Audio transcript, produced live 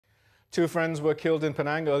Two friends were killed in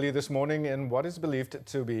Penang early this morning in what is believed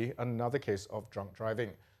to be another case of drunk driving.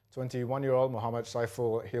 21-year-old Muhammad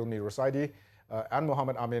Syaiful Hilmi Rosidi and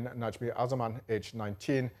Muhammad Amin Najmi Azaman, aged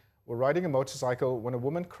 19, were riding a motorcycle when a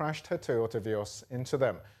woman crashed her Toyota Vios into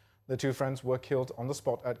them. The two friends were killed on the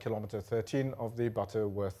spot at kilometre 13 of the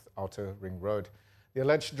Butterworth Outer Ring Road. The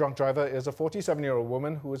alleged drunk driver is a 47-year-old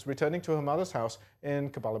woman who was returning to her mother's house in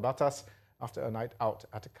Kepala Batas after a night out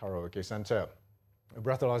at a karaoke centre. A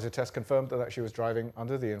breathalyzer test confirmed that she was driving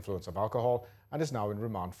under the influence of alcohol and is now in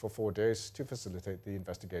remand for 4 days to facilitate the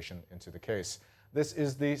investigation into the case. This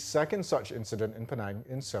is the second such incident in Penang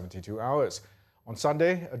in 72 hours. On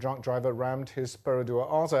Sunday, a drunk driver rammed his Perodua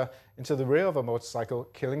Alta into the rear of a motorcycle,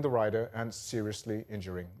 killing the rider and seriously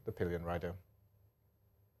injuring the pillion rider.